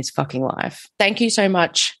first time in his fucking life. Thank you so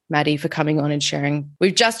much, Maddie, for coming on and sharing.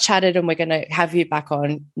 We've just chatted and we're going to have you back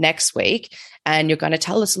on next week, and you're going to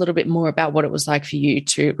tell us a little bit more about what it was like for you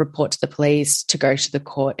to report to the police, to go to the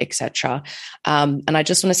court, etc. And I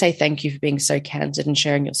just want to say thank you for being so candid and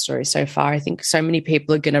sharing your story so far. I think so many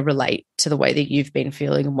people are going to relate to the way that you've been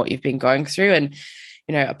feeling and what you've been going through. And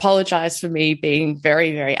you know, apologize for me being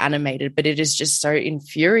very, very animated, but it is just so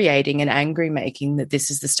infuriating and angry making that this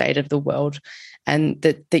is the state of the world, and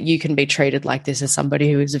that you can be treated like this as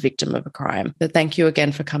somebody who is a victim of a crime. But thank you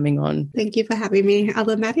again for coming on. Thank you for having me,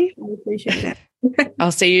 Ella Maddie. I appreciate it.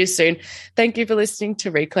 I'll see you soon. Thank you for listening to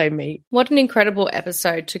Reclaim Me. What an incredible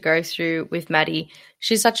episode to go through with Maddie.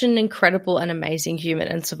 She's such an incredible and amazing human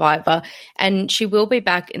and survivor, and she will be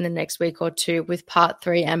back in the next week or two with part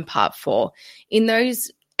 3 and part 4. In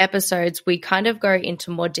those episodes, we kind of go into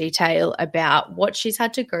more detail about what she's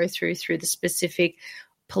had to go through the specific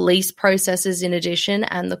police processes in addition,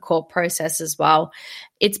 and the court process as well.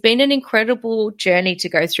 It's been an incredible journey to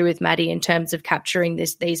go through with Maddie in terms of capturing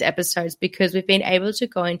these episodes, because we've been able to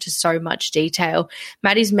go into so much detail.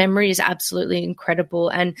 Maddie's memory is absolutely incredible,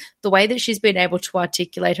 and the way that she's been able to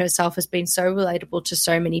articulate herself has been so relatable to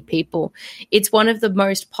so many people. It's one of the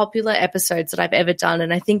most popular episodes that I've ever done,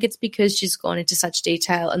 and I think it's because she's gone into such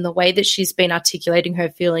detail, and the way that she's been articulating her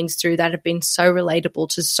feelings through that have been so relatable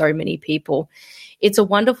to so many people. It's a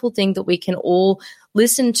wonderful thing that we can all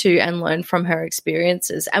listen to and learn from her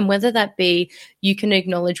experiences. And whether that be you can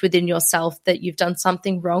acknowledge within yourself that you've done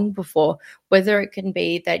something wrong before, whether it can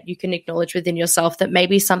be that you can acknowledge within yourself that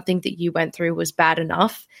maybe something that you went through was bad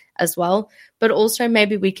enough as well. But also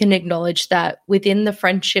maybe we can acknowledge that within the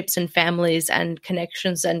friendships and families and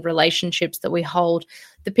connections and relationships that we hold,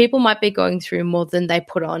 the people might be going through more than they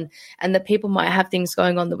put on, and that people might have things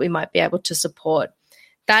going on that we might be able to support.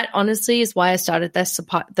 That honestly is why I started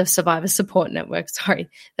the Survivor Support Network.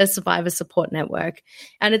 The Survivor Support Network.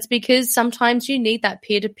 And it's because sometimes you need that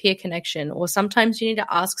peer-to-peer connection, or sometimes you need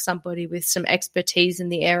to ask somebody with some expertise in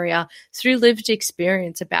the area through lived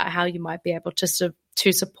experience about how you might be able to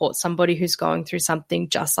support somebody who's going through something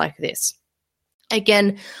just like this.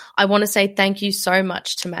 Again, I want to say thank you so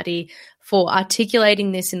much to Maddie for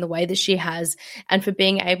articulating this in the way that she has, and for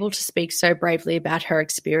being able to speak so bravely about her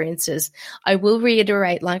experiences. I will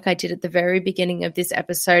reiterate, like I did at the very beginning of this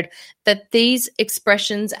episode, that these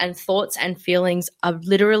expressions and thoughts and feelings are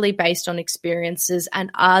literally based on experiences,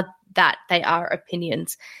 and they are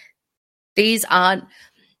opinions. These aren't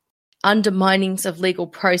underminings of legal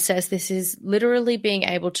process. This is literally being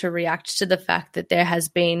able to react to the fact that there has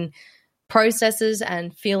been processes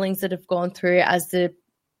and feelings that have gone through as the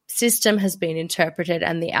system has been interpreted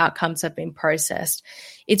and the outcomes have been processed.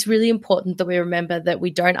 It's really important that we remember that we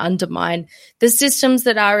don't undermine the systems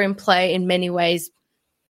that are in play in many ways.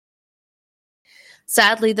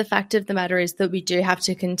 Sadly, the fact of the matter is that we do have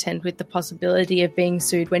to contend with the possibility of being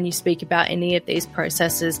sued when you speak about any of these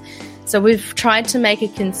processes. So we've tried to make a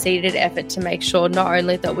conceited effort to make sure not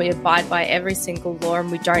only that we abide by every single law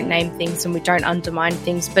and we don't name things and we don't undermine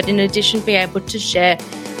things, but in addition be able to share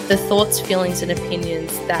the thoughts, feelings and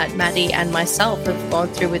opinions that Maddie and myself have gone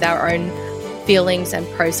through with our own feelings and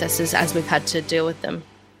processes as we've had to deal with them.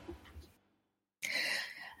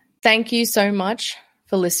 Thank you so much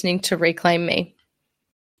for listening to Reclaim Me.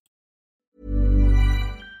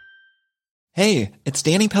 Hey, it's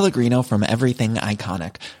Danny Pellegrino from Everything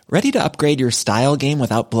Iconic. Ready to upgrade your style game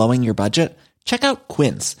without blowing your budget? Check out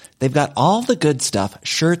Quince. They've got all the good stuff,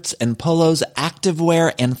 shirts and polos,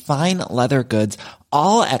 activewear, and fine leather goods,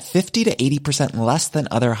 all at 50 to 80% less than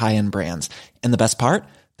other high-end brands. And the best part?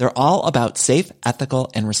 They're all about safe,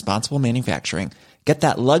 ethical, and responsible manufacturing. Get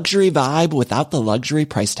that luxury vibe without the luxury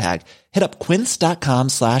price tag. Hit up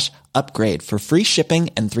quince.com/upgrade for free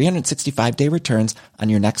shipping and 365-day returns on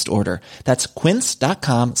your next order. That's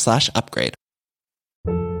quince.com/upgrade.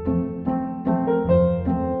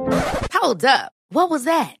 Hold up. What was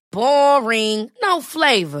that? Boring. No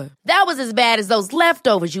flavor. That was as bad as those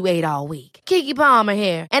leftovers you ate all week. Keke Palmer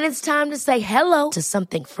here, and it's time to say hello to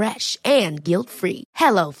something fresh and guilt-free.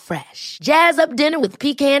 Hello Fresh. Jazz up dinner with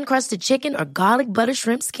pecan-crusted chicken or garlic butter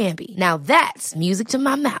shrimp scampi. Now that's music to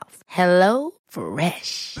my mouth. Hello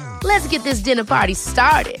Fresh. Let's get this dinner party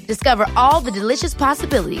started. Discover all the delicious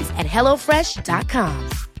possibilities at hellofresh.com.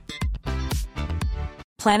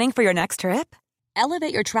 Planning for your next trip?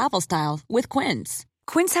 Elevate your travel style with Quince.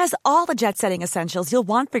 Quince has all the jet-setting essentials you'll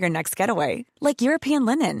want for your next getaway, like European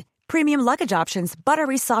linen, premium luggage options,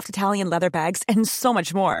 buttery soft Italian leather bags, and so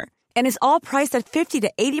much more. And is all priced at 50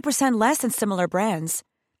 to 80% less than similar brands.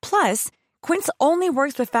 Plus, Quince only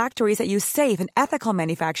works with factories that use safe and ethical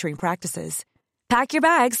manufacturing practices. Pack your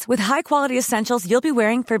bags with high-quality essentials you'll be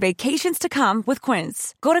wearing for vacations to come with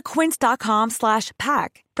Quince. Go to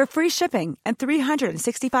quince.com/pack for free shipping and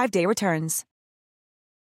 365-day returns.